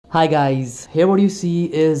Hi guys, here what you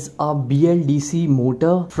see is a BLDC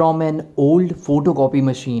motor from an old photocopy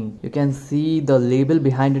machine. You can see the label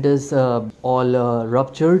behind it is all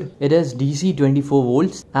ruptured. It is DC 24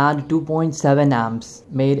 volts and 2.7 amps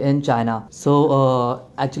made in China. So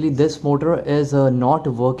actually this motor is not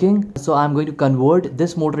working. So I'm going to convert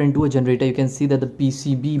this motor into a generator. You can see that the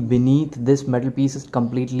PCB beneath this metal piece is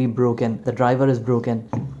completely broken. The driver is broken.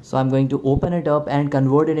 So I'm going to open it up and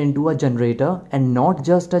convert it into a generator, and not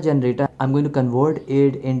just a generator. I'm going to convert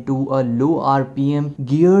it into a low RPM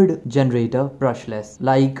geared generator, brushless,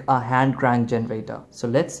 like a hand crank generator. So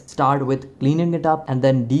let's start with cleaning it up and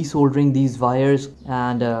then desoldering these wires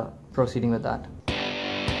and proceeding with that.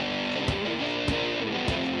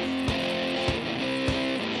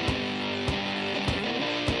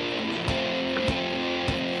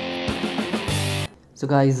 So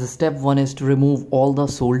guys, step 1 is to remove all the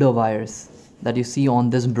solder wires that you see on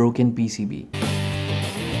this broken PCB.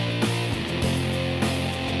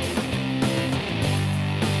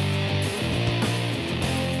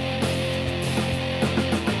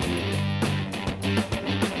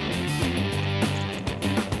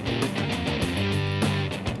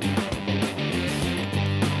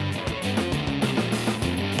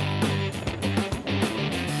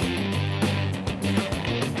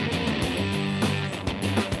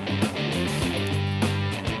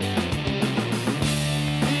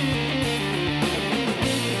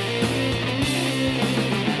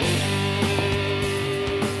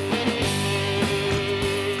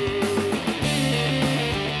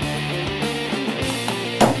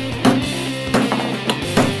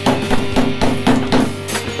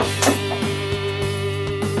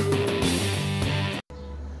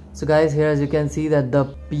 So guys, here as you can see that the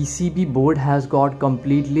PCB board has got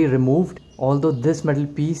completely removed, although this metal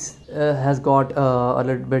piece has got a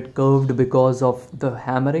little bit curved because of the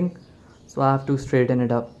hammering. So I have to straighten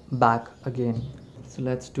it up back again. So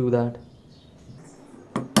let's do that.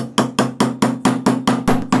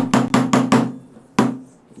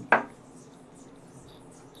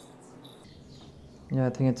 Yeah, I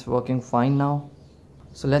think it's working fine now.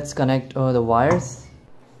 So let's connect the wires.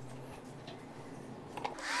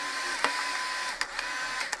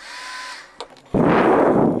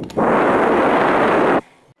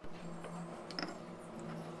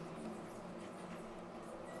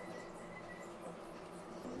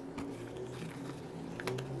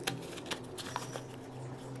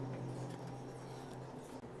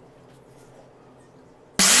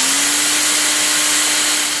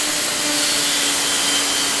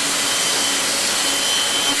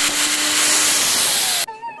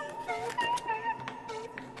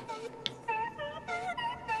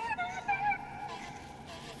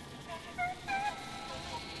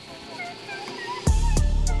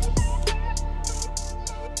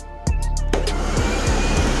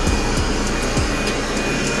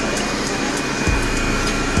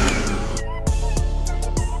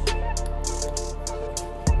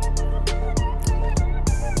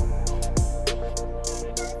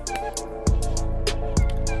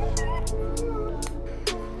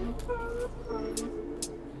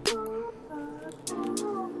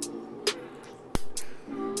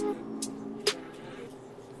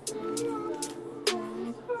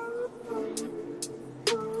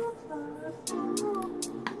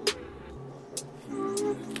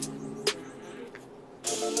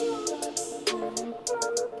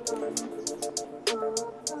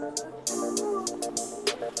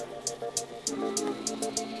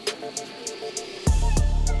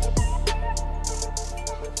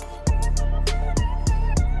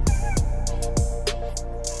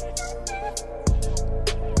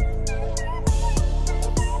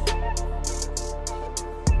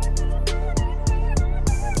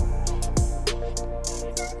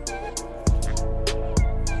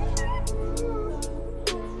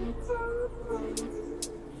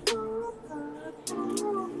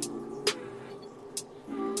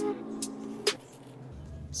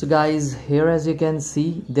 So guys, here as you can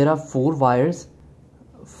see there are 4 wires.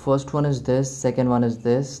 First one is this, second one is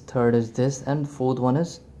this, third is this, and fourth one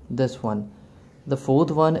is this one. The fourth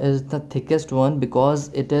one is the thickest one because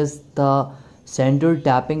it is the center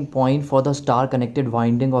tapping point for the star connected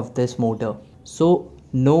winding of this motor. So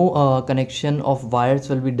no connection of wires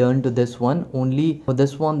will be done to this one. Only for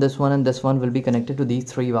this one, this one, and this one will be connected to these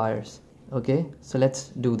 3 wires. Okay, so let's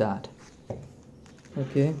do that.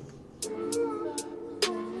 Okay.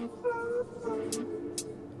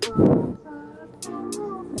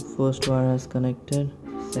 First wire is connected,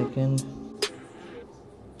 second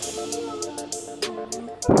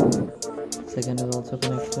is also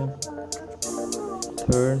connected,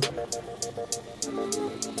 third,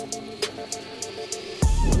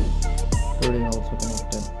 third is also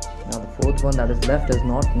connected. Now the fourth one that is left is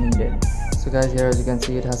not needed. So guys, here as you can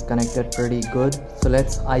see, it has connected pretty good. So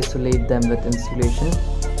let's isolate them with insulation.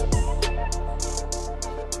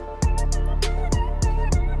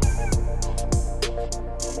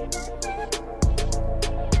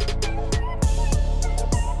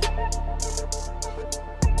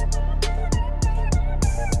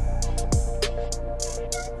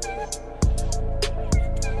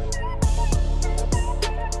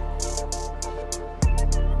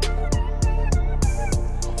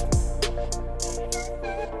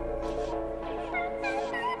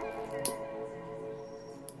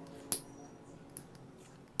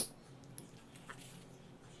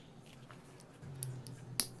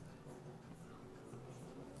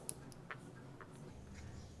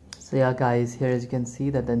 So yeah guys, here as you can see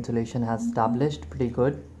that the insulation has established pretty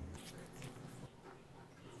good.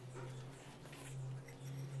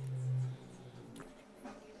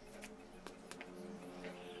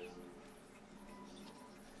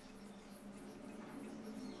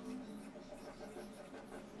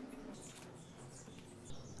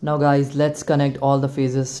 Now guys, let's connect all the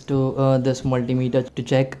phases to this multimeter to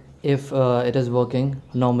check if it is working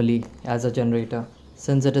normally as a generator.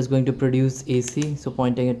 Since it is going to produce AC, so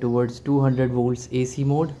pointing it towards 200 volts AC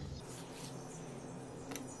mode.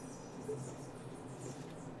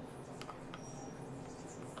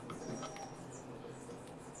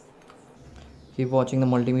 Keep watching the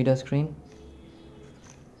multimeter screen.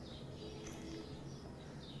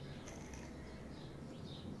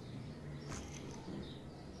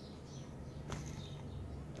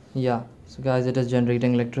 Yeah, so guys, it is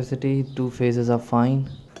generating electricity. Two phases are fine.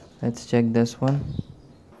 Let's check this one.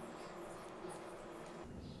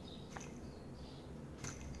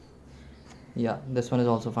 Yeah, this one is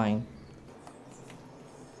also fine.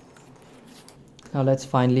 Now let's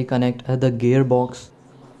finally connect the gearbox.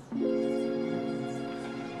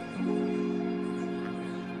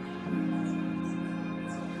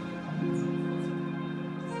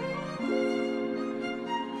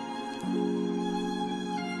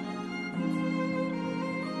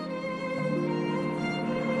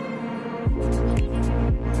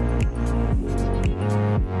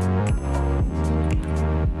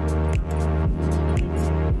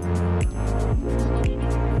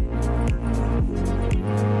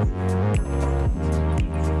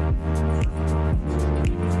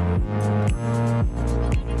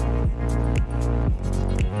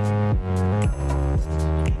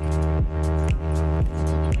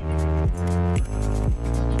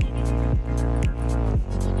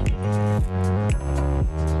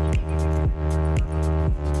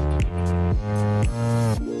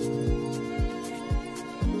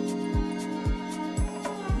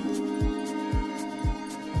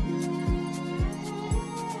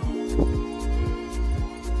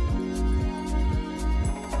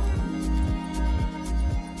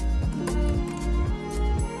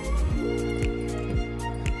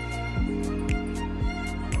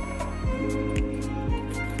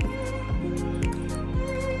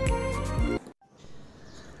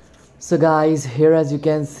 So guys, here as you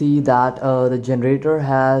can see that the generator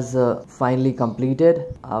has finally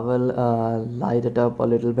completed. I will light it up a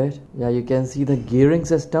little bit. Yeah, you can see the gearing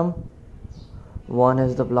system. One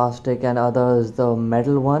is the plastic and other is the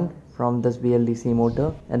metal one from this BLDC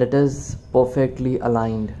motor, and it is perfectly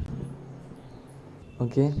aligned.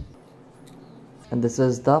 Okay, and this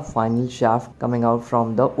is the final shaft coming out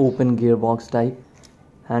from the open gearbox type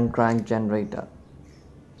hand crank generator.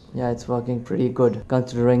 Yeah, it's working pretty good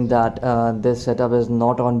considering that this setup is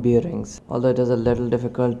not on bearings, although it is a little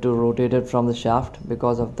difficult to rotate it from the shaft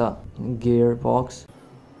because of the gearbox.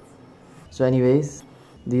 So anyways,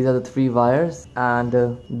 these are the 3 wires, and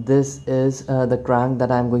this is the crank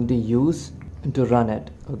that I'm going to use to run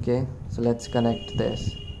it. Okay, so let's connect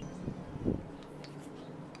this.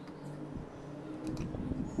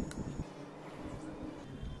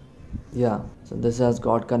 Yeah, so this has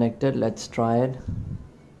got connected. Let's try it.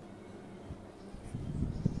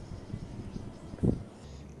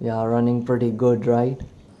 Yeah, running pretty good, right?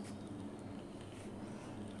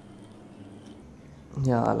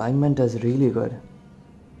 Yeah, alignment is really good.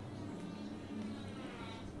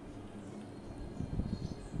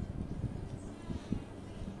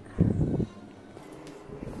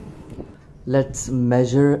 Let's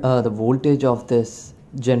measure the voltage of this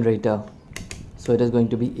generator. So it is going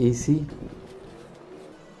to be AC.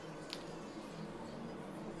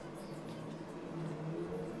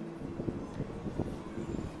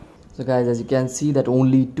 So guys, as you can see that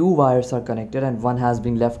only 2 wires are connected and one has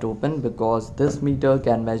been left open because this meter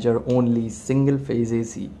can measure only single phase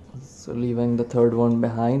AC. So leaving the third one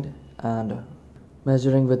behind and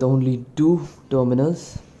Measuring with only 2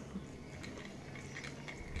 terminals.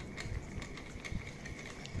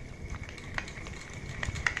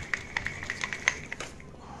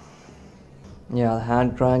 Yeah,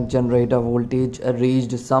 hand crank generator voltage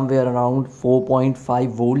reached somewhere around 4.5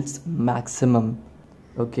 volts maximum.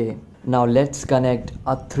 Okay, now let's connect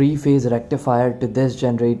a 3-phase rectifier to this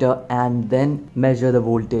generator and then measure the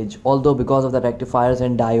voltage. Although because of the rectifiers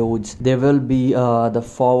and diodes, there will be the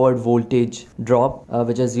forward voltage drop,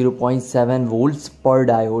 which is 0.7 volts per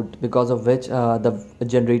diode, because of which the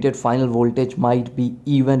generated final voltage might be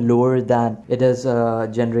even lower than it is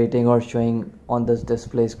generating or showing on this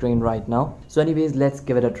display screen right now. So anyways, let's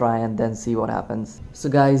give it a try and then see what happens. So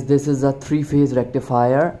guys, this is a 3-phase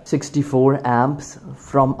rectifier, 64 amps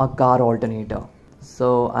from a car alternator.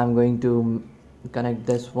 So I'm going to connect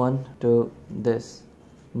this one to this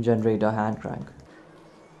generator hand crank.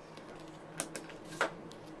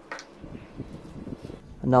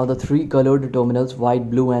 Now the 3 colored terminals, white,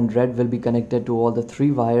 blue and red, will be connected to all the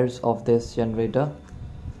 3 wires of this generator.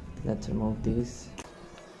 Let's remove these.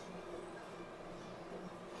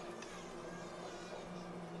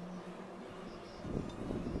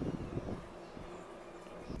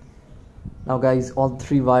 Now guys, all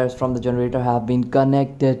 3 wires from the generator have been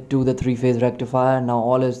connected to the 3-phase rectifier. Now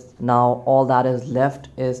all that is left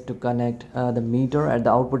is to connect the meter at the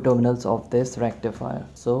output terminals of this rectifier.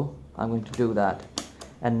 So I'm going to do that.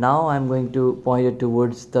 And now I'm going to point it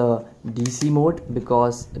towards the DC mode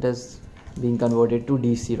because it is being converted to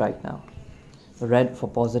DC right now. Red for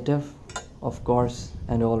positive, of course,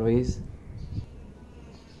 and always.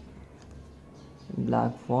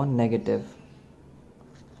 Black for negative.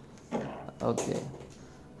 Okay,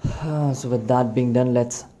 so with that being done,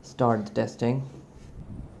 let's start the testing.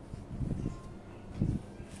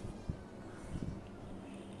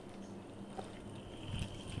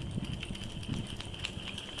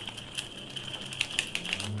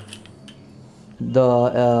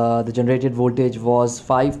 The generated voltage was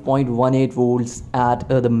 5.18 volts at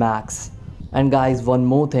the max. And guys, one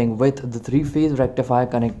more thing, with the 3-phase rectifier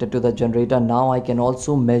connected to the generator, now I can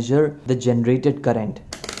also measure the generated current.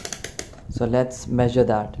 So let's measure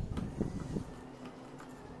that.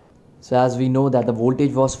 So as we know that the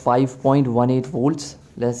voltage was 5.18 volts,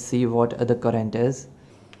 let's see what the current is.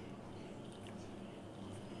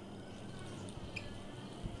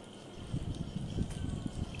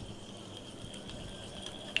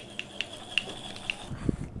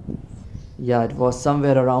 Yeah, it was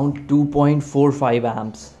somewhere around 2.45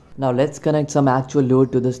 amps. Now let's connect some actual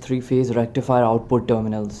load to this 3-phase rectifier output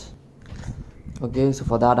terminals. Okay, so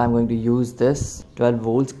for that I'm going to use this 12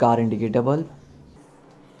 volts car indicator bulb.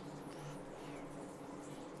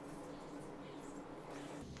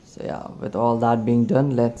 So yeah, with all that being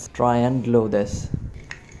done, let's try and glow this.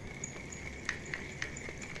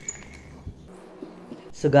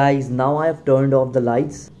 So guys, now I have turned off the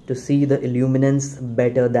lights to see the illuminance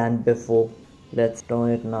better than before. Let's turn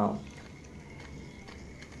it now.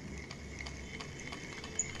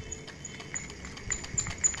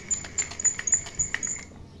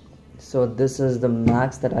 So this is the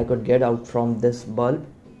max that I could get out from this bulb.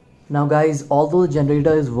 Now guys, although the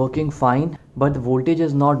generator is working fine, but the voltage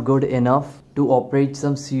is not good enough to operate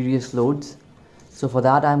some serious loads. So for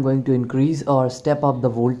that I'm going to increase or step up the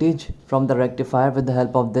voltage from the rectifier with the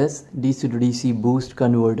help of this DC to DC boost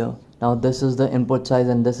converter. Now this is the input side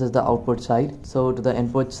and this is the output side. So to the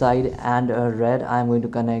input side and red, I'm going to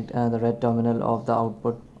connect the red terminal of the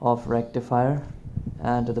output of rectifier,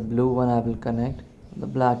 and to the blue one I will connect the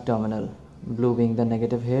black terminal, blue being the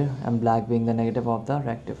negative here and black being the negative of the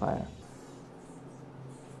rectifier.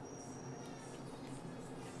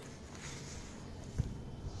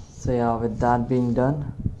 So yeah, with that being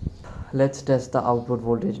done, let's test the output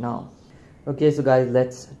voltage now. Okay, so guys,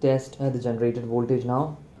 let's test the generated voltage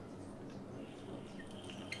now.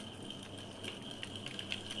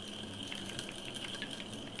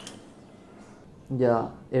 Yeah,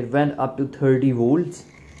 it went up to 30 volts,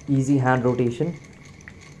 easy hand rotation.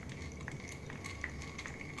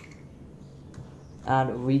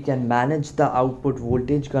 And we can manage the output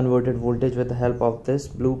voltage, converted voltage, with the help of this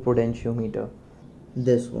blue potentiometer,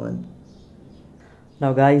 this one.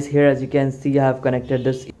 Now guys, here as you can see, I have connected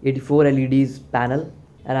this 84 LEDs panel,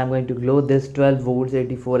 and I'm going to glow this 12 volts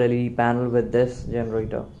 84 LED panel with this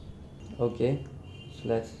generator. Okay, so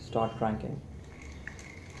let's start cranking.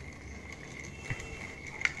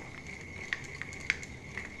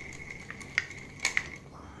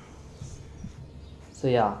 So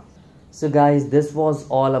yeah, so guys, this was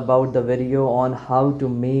all about the video on how to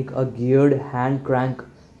make a geared hand crank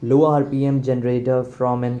low RPM generator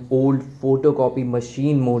from an old photocopy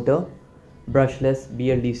machine motor brushless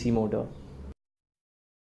BLDC motor.